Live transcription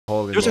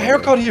Holy There's a moly.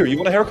 haircut here. You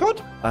want a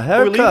haircut? A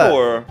haircut?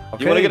 Or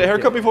you want to get a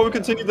haircut before we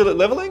continue the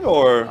leveling,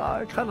 or?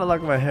 I kind of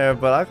like my hair,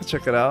 but I can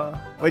check it out.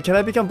 Wait, can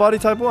I become body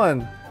type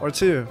 1 or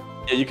 2?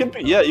 Yeah, you can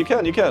be. Yeah, you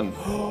can. You can.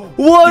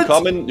 What? You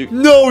come in.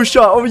 No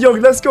shot. Oh, yo,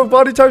 let's go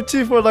body type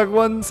 2 for like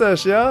 1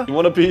 sesh, yeah? You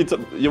want to be?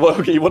 You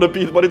want to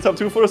be body type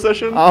 2 for a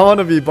session? I want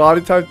to be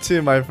body type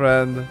 2, my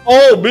friend.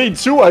 Oh, me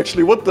too.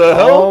 Actually, what the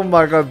hell? Oh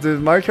my god,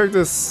 dude, my character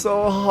is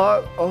so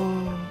hot.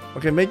 Oh.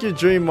 Okay, make your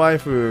dream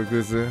waifu,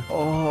 Guzu.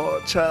 Oh,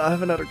 Chad, I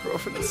haven't had a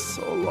girlfriend in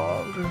so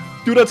long.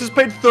 Dude, I just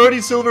paid 30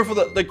 silver for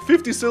that. Like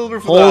 50 silver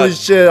for that. Holy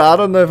shit, I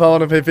don't know if I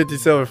want to pay 50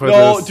 silver for this.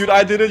 No, dude,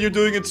 I did it. You're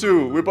doing it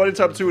too. We're body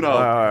type 2 now.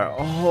 Alright.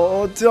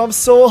 Oh, dude, I'm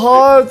so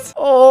hot.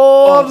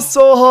 Oh, I'm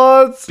so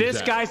hot.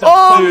 This guy's a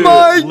Oh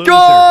my loser.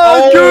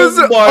 god, Oh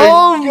Guzu. my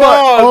Oh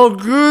God. Oh,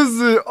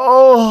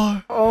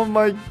 Guzu. Oh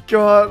my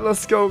god.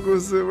 Let's go,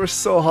 Guzu. We're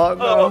so hot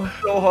now. Oh, I'm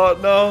so hot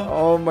now.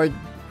 Oh my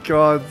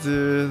god,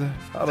 dude.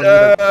 I don't need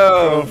a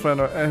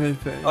girlfriend or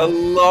anything. I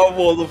love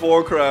World of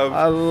Warcraft.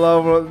 I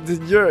love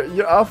dude,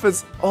 your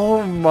outfits.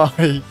 Oh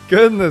my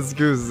goodness,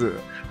 Guzu.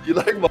 You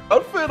like my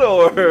outfit,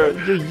 or?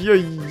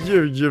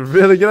 You're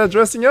really good at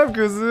dressing up,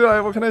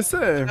 Guzu. What can I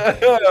say?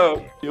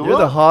 You're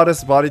the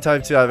hottest body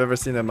type 2 I've ever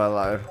seen in my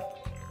life.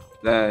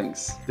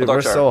 Thanks. Dude,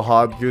 we're so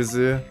hot,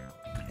 Guzu.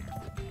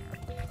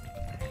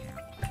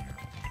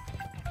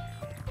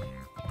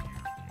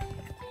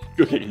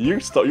 Okay, you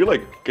stop. You're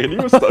like, can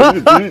you stop?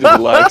 You need to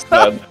relax,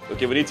 man.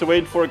 Okay, we need to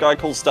wait for a guy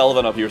called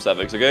Stalvin up here,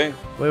 Savix. Okay?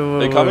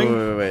 Wait,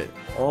 coming? wait.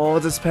 Oh,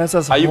 this pants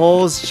has Are you-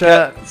 holes,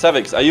 chat.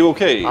 Savix, are you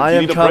okay? I Do you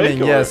am need a coming.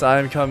 break, or- Yes, I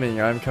am coming.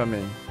 I'm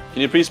coming.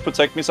 Can you please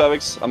protect me,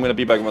 Savix? I'm gonna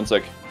be back in 1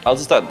 sec. I'll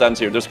just dance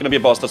here. There's gonna be a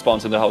boss that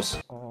spawns in the house.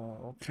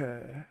 Oh,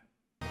 okay.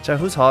 Chat,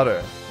 who's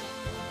hotter?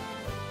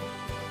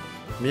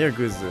 Me or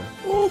Guzu?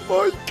 Oh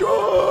my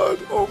god!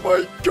 Oh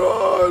my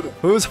god!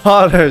 Who's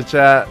hotter,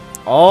 chat?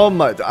 Oh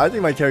my! I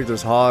think my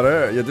character's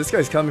hotter. Yeah, this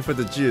guy's coming for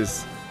the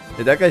juice.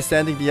 Yeah, that guy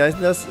standing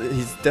behind us,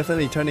 he's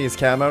definitely turning his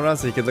camera around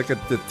so he can look at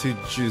the 2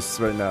 juice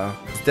right now.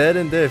 He's dead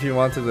in there if you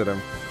want to let him.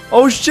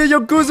 Oh shit,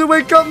 yo, Guzu,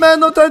 wake up, man!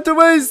 No time to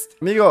waste!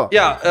 Amigo.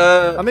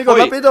 Yeah, Amigo,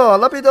 wait.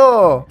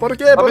 rápido! ¿Por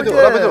qué? ¿Por qué?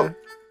 Rápido.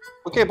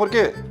 Okay, ¿por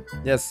qué?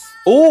 Yes.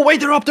 Oh, wait,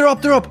 they're up.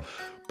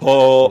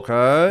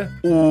 Okay.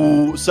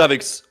 Ooh,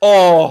 Savix.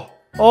 Oh.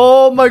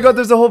 Oh my god,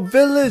 there's a whole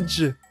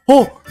village!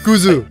 Oh,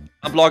 Guzu!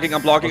 I'm blocking.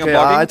 Okay,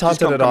 I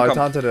taunted it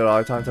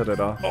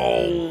all.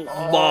 Oh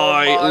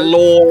my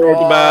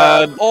lord,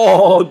 man.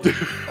 Oh, dude.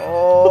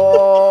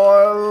 Oh,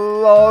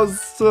 I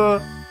lost.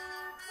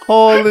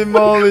 Holy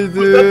moly,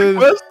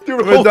 dude.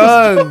 Dude, We're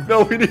done.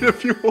 No, we need a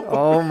few more.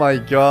 Oh my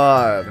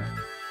god.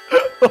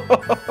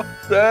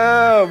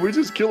 Damn, we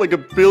just killed like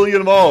 1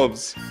 billion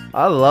mobs.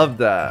 I love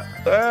that.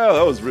 Damn,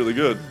 that was really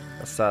good.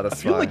 That's I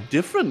satisfying. feel like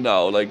different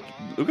now. Like,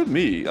 look at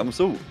me.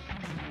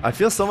 I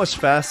feel so much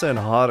faster and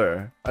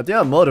hotter. I think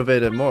I'm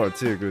motivated more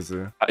too,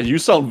 Guzu. You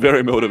sound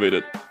very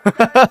motivated.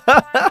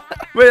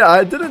 Wait,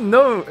 I didn't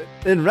know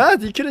in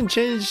Wrath you couldn't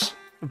change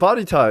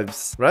body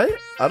types, right?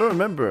 I don't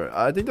remember.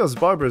 I think those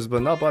barbers,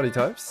 but not body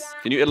types.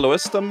 Can you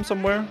LOS them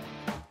somewhere?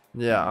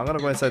 Yeah, I'm gonna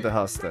go inside the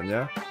house then,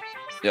 yeah?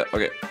 Yeah,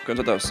 okay. Go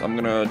into the house. I'm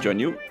gonna join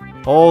you.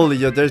 Holy,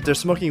 yo, they're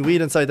smoking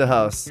weed inside the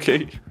house.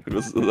 Okay.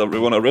 We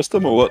wanna arrest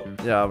them or what?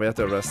 Yeah, we have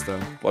to arrest them.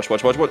 Watch.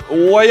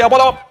 Oh, yeah, what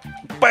up?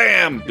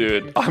 Bam!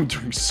 Dude, I'm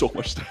doing so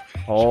much damage.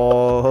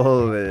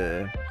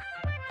 Holy.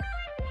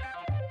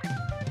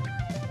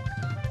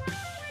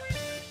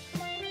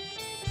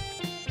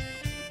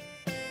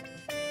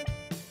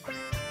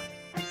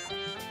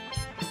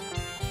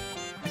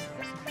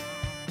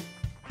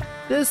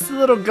 This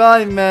little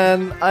guy,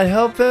 man, I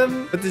help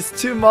him with these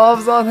 2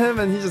 mobs on him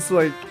and he just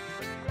like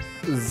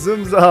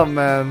zooms out,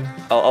 man.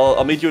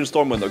 I'll meet you in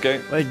Stormwind,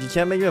 okay? Wait, you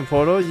can't make me a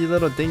portal, you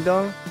little ding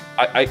dong?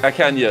 I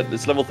can yet.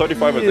 It's level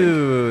 35, I think.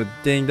 You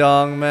ding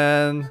dong,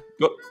 man.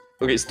 Go.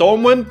 Okay,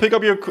 Stormwind, pick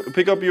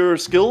up your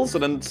skills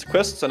and then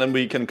quests, and then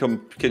we can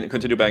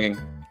continue banging.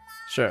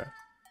 Sure.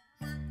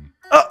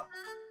 Oh!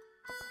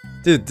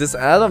 Dude, this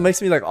Adam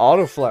makes me like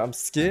autofly. I'm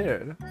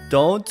scared.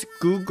 Don't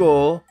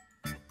Google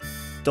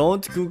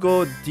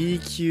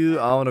DQ.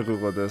 I wanna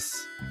Google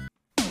this.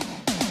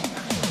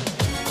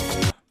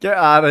 Get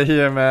out of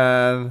here,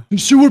 man.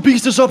 Sewer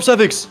beast is up,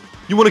 Savix.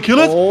 You wanna kill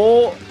it?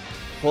 Oh,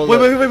 hold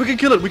up. Wait, we can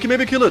kill it. We can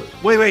maybe kill it.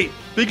 Wait,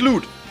 big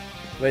loot.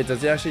 Wait,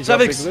 does he actually drop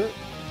big Savix.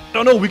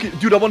 loot? No, we can.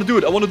 Dude, I wanna do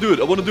it.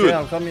 Okay,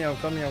 I'm coming. I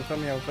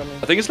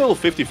think it's level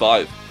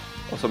 55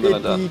 or something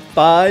like that.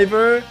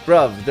 55er?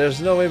 Bruv, there's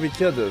no way we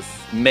kill this.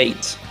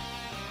 Mate,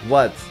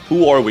 What?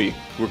 who are we?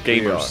 We're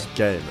We are gamers.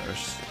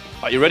 gamers.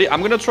 Are you ready?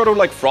 I'm gonna try to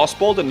like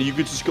frostbolt, and you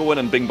could just go in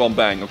and bing bong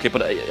bang. Okay,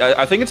 but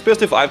I think it's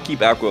best if I keep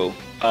aggro.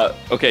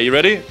 Okay, you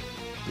ready?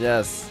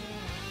 Yes.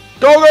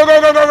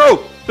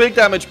 Go! Big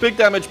damage.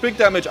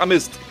 I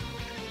missed.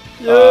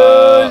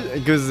 Yeah.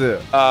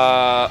 Guzu.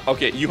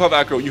 Okay, you have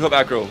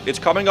aggro. It's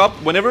coming up.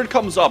 Whenever it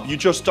comes up, you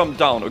just jump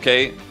down,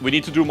 okay? We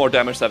need to do more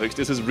damage, Savix.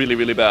 This is really,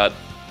 really bad.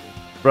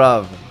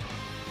 Bruv.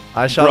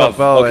 I shot a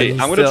bow okay,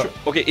 and I'm gonna.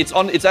 Okay,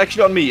 it's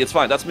actually on me. It's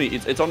fine. That's me.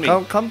 It's on me.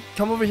 Come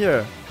over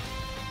here.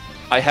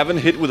 I haven't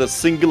hit with a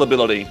single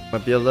ability.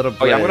 Might be a little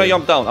brave. Okay, I'm gonna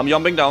jump down. I'm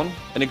jumping down,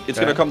 and it's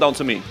Okay. gonna come down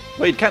to me.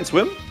 Wait, can't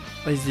swim?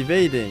 Oh, he's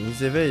evading.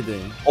 He's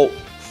evading. Oh.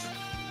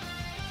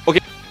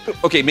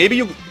 Okay, maybe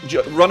you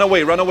run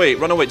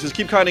away. Just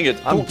keep kiting it.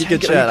 I'm Don't Giga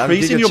tank it. Are Chad. you I'm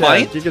crazy in Giga your Chad.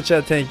 mind? Giga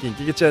Chad tanking.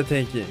 Giga Chad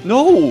tanking.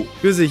 No.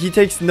 Guzu, he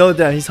takes no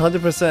damage. He's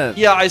 100%.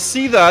 Yeah, I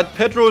see that.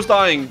 Pedro's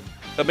dying.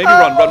 Maybe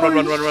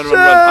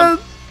run.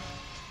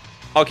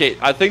 Okay,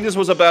 I think this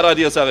was a bad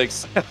idea,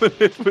 Savix. I haven't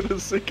hit with a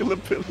single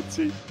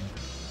ability.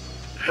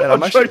 Man,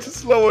 I'm trying to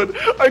slow it.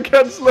 I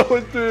can't slow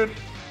it, dude.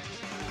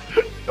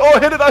 Oh, I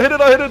hit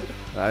it.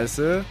 Nice.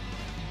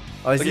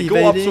 Oh, is Okay, he go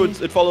up evading?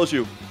 so it follows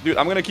you. Dude,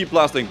 I'm gonna keep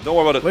blasting. Don't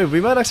worry about it. Wait, we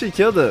might actually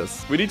kill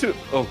this. We need to...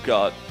 Oh,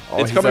 God. Oh,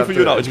 it's he's coming for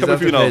you now. It's he's coming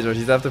for you after now. Pedro.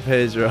 He's after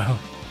Pedro.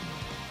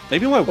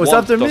 Maybe my Oh, it's wand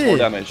after does me. more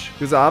damage.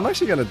 Because I'm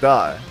actually gonna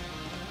die.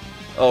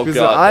 Oh, 'Cause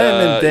God. I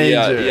am in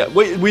danger. Yeah.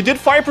 Wait, we did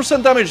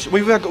 5% damage.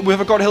 We have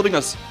a guard helping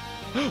us.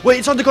 Wait,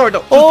 it's on the guard now.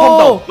 Just Oh!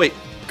 pump down. Wait,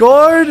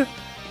 Guard?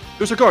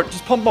 there's a guard.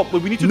 Just pump up.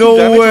 Wait, we need to No do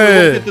damage or we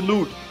way. won't get the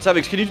loot.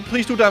 Savix, can you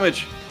please do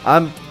damage?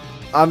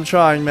 I'm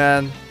trying,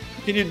 man.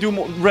 Can you do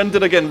more? Rend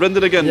it again.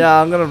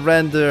 Yeah, I'm gonna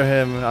render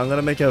him. I'm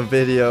gonna make a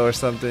video or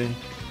something.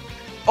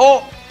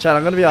 Oh! Chad,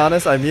 I'm gonna be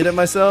honest. I muted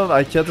myself.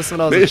 I killed this when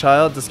I was a Me-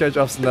 child. This guy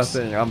drops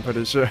nothing. I'm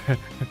pretty sure.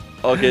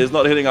 Okay, it's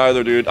not hitting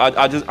either, dude.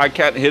 I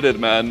can't hit it,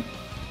 man.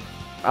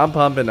 I'm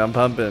pumping.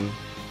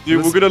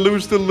 Dude, we're gonna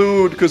lose the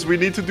loot because we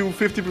need to do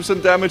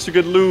 50% damage to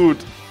get loot.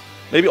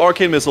 Maybe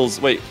arcane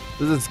missiles. Wait.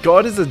 This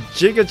guard is a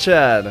Giga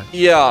Chad.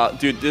 Yeah,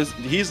 dude,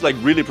 he's like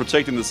really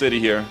protecting the city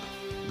here.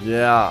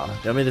 Yeah. You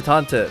want me to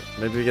taunt it?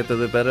 Maybe we get the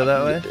loot better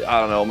that way? I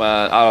don't know,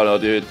 man. I don't know,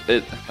 dude.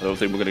 I don't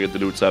think we're gonna get the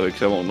loot,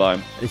 Savix. I won't lie.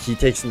 He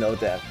takes no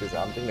damage because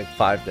I'm taking like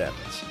 5 damage.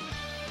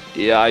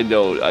 Yeah, I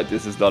know.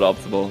 This is not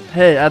optimal.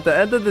 Hey, at the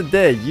end of the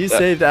day, you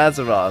saved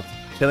Azeroth,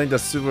 killing the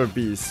super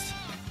beast.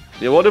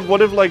 Yeah, what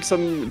if like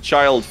some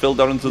child fell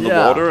down into the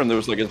Yeah. water and there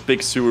was like a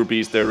big sewer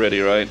beast there ready,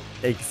 right?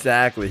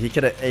 Exactly. He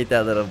could have ate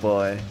that little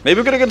boy. Maybe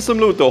we're gonna get some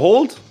loot though.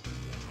 Hold.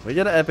 We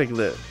get an epic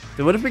loot.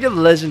 Dude, what if we get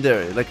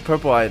legendary, like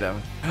purple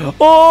item?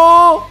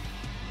 Oh!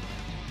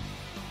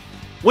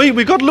 Wait,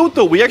 we got loot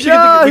though. We actually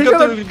Yeah, we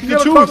got the he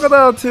got a tooth.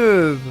 crocodile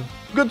tooth.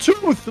 We got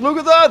tooth. Look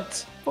at that.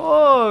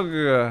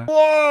 Fuck.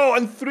 Whoa,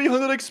 and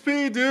 300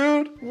 XP,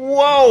 dude.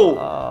 Whoa.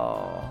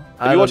 Oh.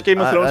 Have you watched Game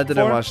of Thrones I didn't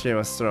before? watch Game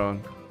of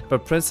Thrones.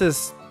 But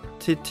Princess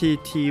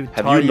TTT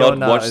Have you not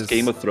Tariona watched is-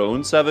 Game of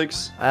Thrones,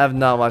 Savix? I have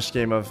not watched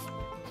Game of...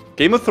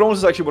 Game of Thrones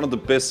is actually one of the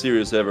best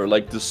series ever.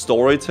 Like the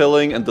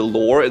storytelling and the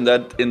lore in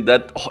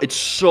that, oh, it's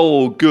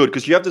so good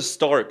because you have the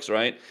Starks,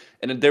 right?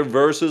 And then their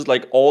verses,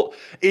 like all,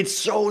 it's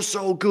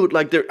so good.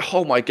 Like they're,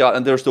 oh my god,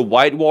 and there's the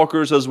White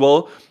Walkers as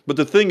well. But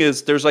the thing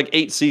is, there's like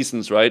 8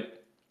 seasons, right?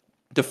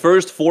 The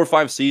first 4 or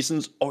 5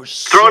 seasons are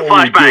so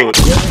good.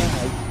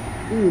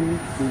 In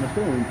Game of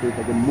Thrones, there's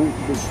like a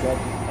multiple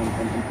plots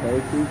and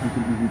characters. You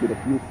can get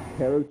a few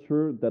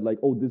character that like,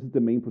 oh, this is the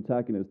main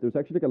protagonist. There's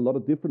actually like a lot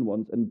of different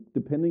ones, and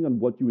depending on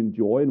what you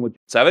enjoy and what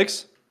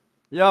Savix?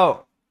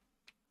 Yo.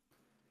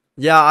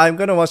 Yeah, I'm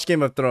gonna watch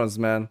Game of Thrones,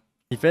 man.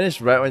 He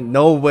finished right when...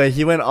 No way,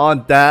 he went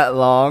on that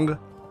long.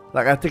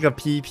 Like, I took a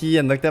PP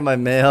and looked at my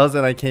mails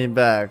and I came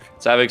back.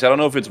 Savix, I don't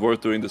know if it's worth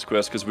doing this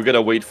quest because we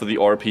gotta wait for the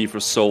RP for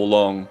so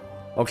long.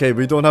 Okay,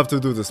 we don't have to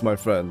do this, my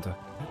friend.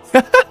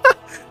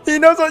 He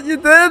knows what you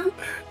did?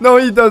 No,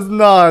 he does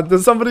not.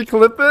 Does somebody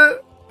clip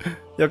it?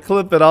 Yeah,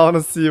 clip it. I want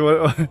to see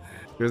what...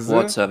 Guzu?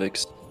 What,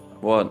 Savix?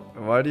 What?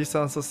 Why do you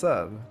sound so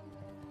sad?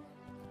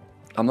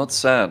 I'm not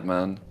sad,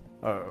 man.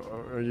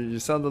 You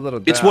sound a little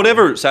down. It's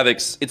whatever,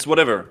 Savix. It's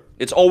whatever.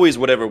 It's always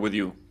whatever with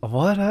you.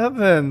 What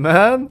happened,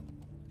 man?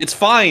 It's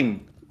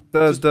fine.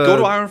 Just go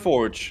to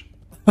Ironforge.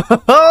 Wait,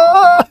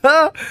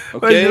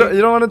 Okay.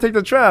 you don't want to take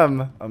the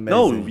tram? Amazing.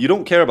 No, you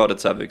don't care about it,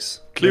 Savix.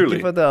 Thank Clearly.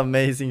 you for the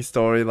amazing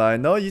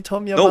storyline. No, you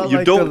told me No, about you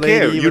like, don't the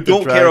care. lady You with the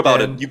don't care about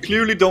dragon, it. You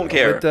clearly don't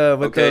care. With the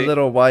okay?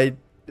 little white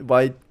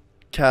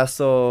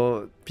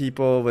castle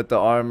people with the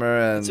armor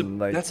and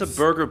like... That's a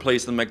burger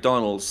place in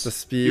McDonald's. The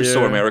spear. You're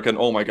so American.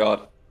 Oh my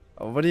god.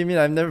 What do you mean?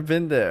 I've never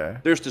been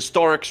there. There's the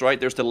Starks, right?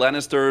 There's the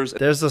Lannisters.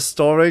 There's the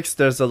Storics,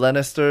 there's the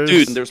Lannisters.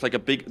 Dude, and there's like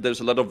there's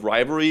a lot of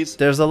rivalries.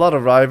 There's a lot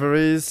of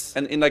rivalries.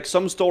 And in like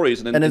some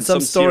stories, And in some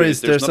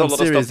stories, there's some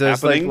series,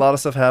 there's like a lot of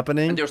stuff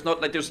happening. And there's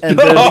not like there's And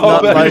there's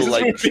not man,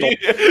 like-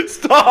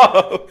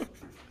 stop.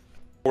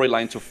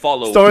 Storyline to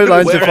follow.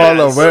 Storyline to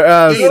follow.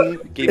 Whereas in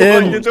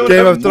in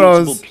Game of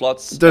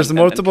Thrones, there's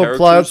multiple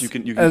plots you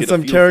can and get a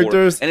some feel for.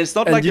 characters, And it's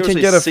not and like you there's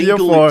can get a feel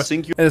singular- for.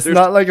 singular- And it's there's-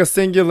 not like a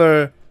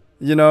singular,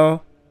 you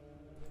know.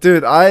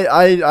 Dude,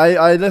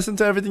 I listened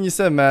to everything you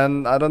said,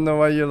 man. I don't know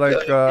why you're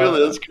like.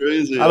 Really, that's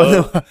crazy. I don't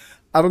know.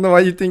 I don't know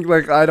why you think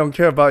like I don't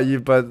care about you,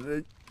 but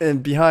in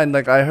behind,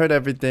 like I heard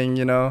everything.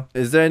 You know.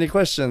 Is there any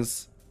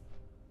questions?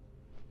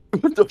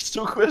 Those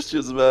two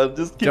questions, man.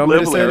 Just keep Do you want me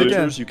to say it leveling again?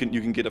 characters. You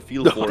can get a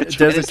feel for it.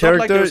 There's And a it's not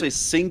like character- there's a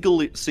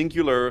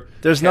singular.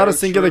 There's not a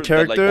singular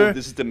character character that, like, oh,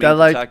 this is the main that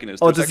like,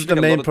 protagonist. oh, There's this is the actually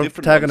a main lot of different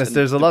protagonist. ones,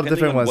 There's a and lot of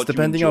different depending on ones. what you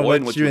Depending on enjoy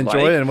and what you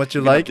enjoy like, and what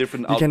you can have like,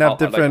 different you can have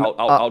different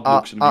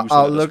outlooks and views on it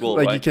outlook. as well,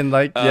 Like right? you can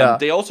like, yeah.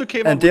 They also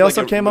came And up they with,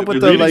 also like, came up with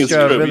you're the, reading like, a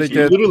script. really You're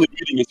good- literally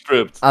reading a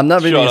script. I'm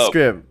not reading Shut a up.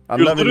 script. I'm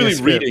You're not reading a literally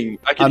script. reading.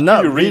 I can I'm hear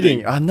not you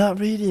reading. I'm not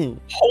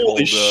reading.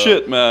 Holy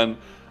shit, man.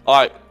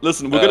 Alright,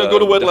 listen, we're gonna go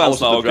to The Wetlands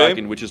House now, of the okay?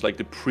 Dragon, which is like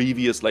the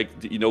previous, like,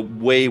 you know,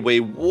 way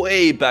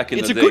back in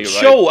It's the a day, good right?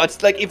 show.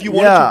 It's like, if you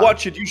wanted Yeah. to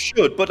watch it, you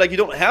should, but like, you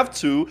don't have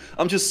to.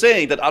 I'm just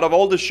saying that out of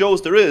all the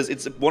shows there is,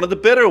 it's one of the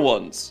better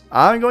ones.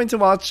 I'm going to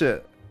watch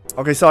it.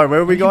 Okay, sorry, where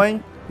are we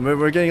going?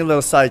 We're getting a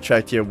little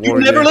sidetracked here, You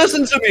Warrior. never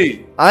listen to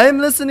me! I am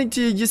listening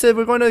to you. You said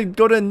we're going to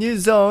go to a new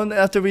zone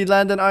after we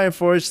land on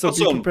Ironforge, so What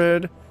be zone?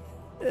 prepared.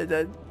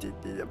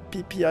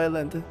 PP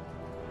Island.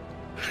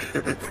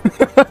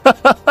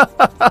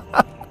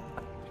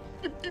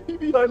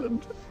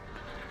 Island.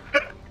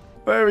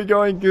 Where are we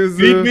going, Guzu?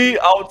 Meet me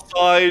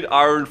outside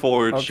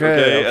Ironforge,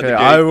 Okay, at the okay. gate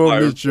I of will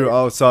meet you Ironforge.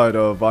 outside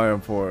of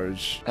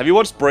Ironforge. Have you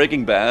watched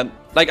Breaking Bad?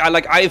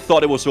 I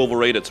thought it was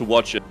overrated to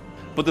watch it.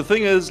 But the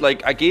thing is,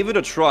 like, I gave it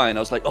a try and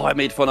I was like, oh, I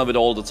made fun of it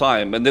all the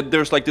time. And then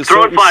there's like this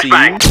certain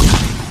scene